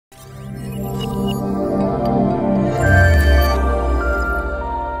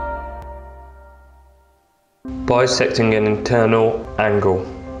Bisecting an internal angle.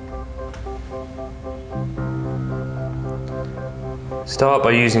 Start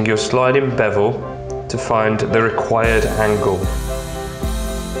by using your sliding bevel to find the required angle.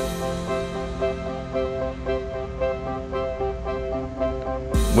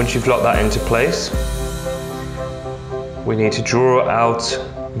 Once you've locked that into place, we need to draw out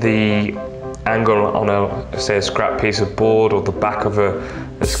the angle on say a scrap piece of board or the back of a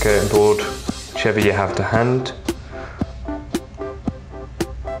skirting board, whichever you have to hand.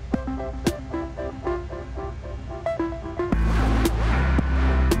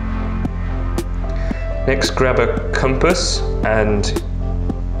 Next, grab a compass and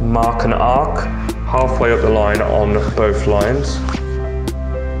mark an arc halfway up the line on both lines.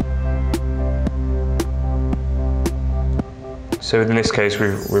 So in this case,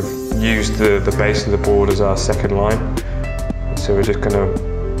 we've used the base of the board as our second line. So we're just going to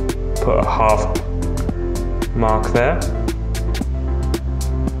put a half mark there.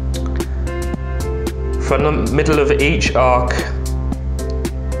 From the middle of each arc,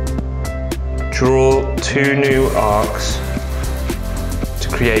 draw 2 new arcs to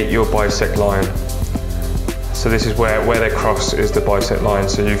create your bisect line. So this is where they cross is the bisect line.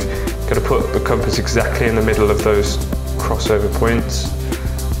 So you've got to put the compass exactly in the middle of those crossover points,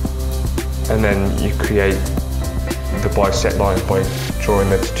 and then you create the bisect line by drawing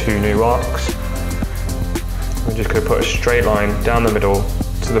those 2 new arcs. We're just going to put a straight line down the middle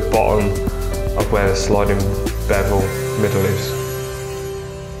to the bottom of where the sliding bevel middle is.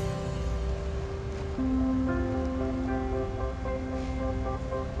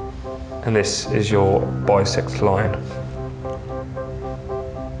 And this is your bisect line.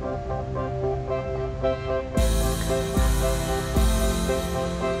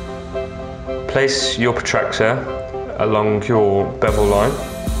 Place your protractor along your bevel line.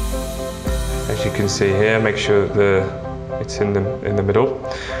 As you can see here, make sure that it's in the middle.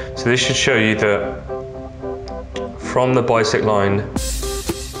 So this should show you that from the bisect line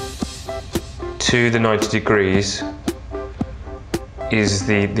to the 90 degrees is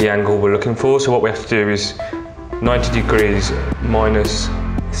the angle we're looking for. So what we have to do is 90 degrees minus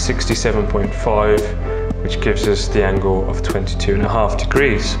 67.5, which gives us the angle of 22.5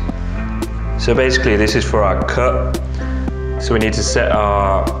 degrees. So basically this is for our cut. So we need to set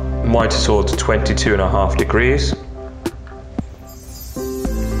our miter saw to 22.5 degrees.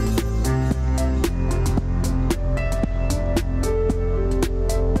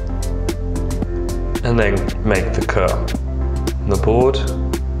 And then make the cut on the board.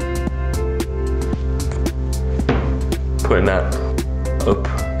 Putting that up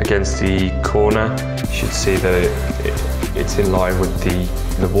against the corner, you should see that it's in line with the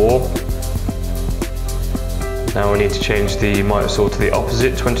wall. Now we need to change the miter saw to the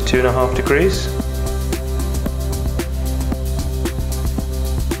opposite 22.5 degrees.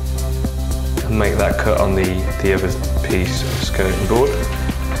 And make that cut on the other piece of skirting board.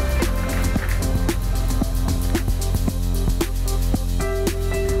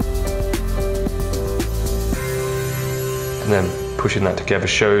 And then pushing that together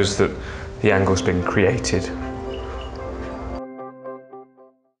shows that the angle's been created.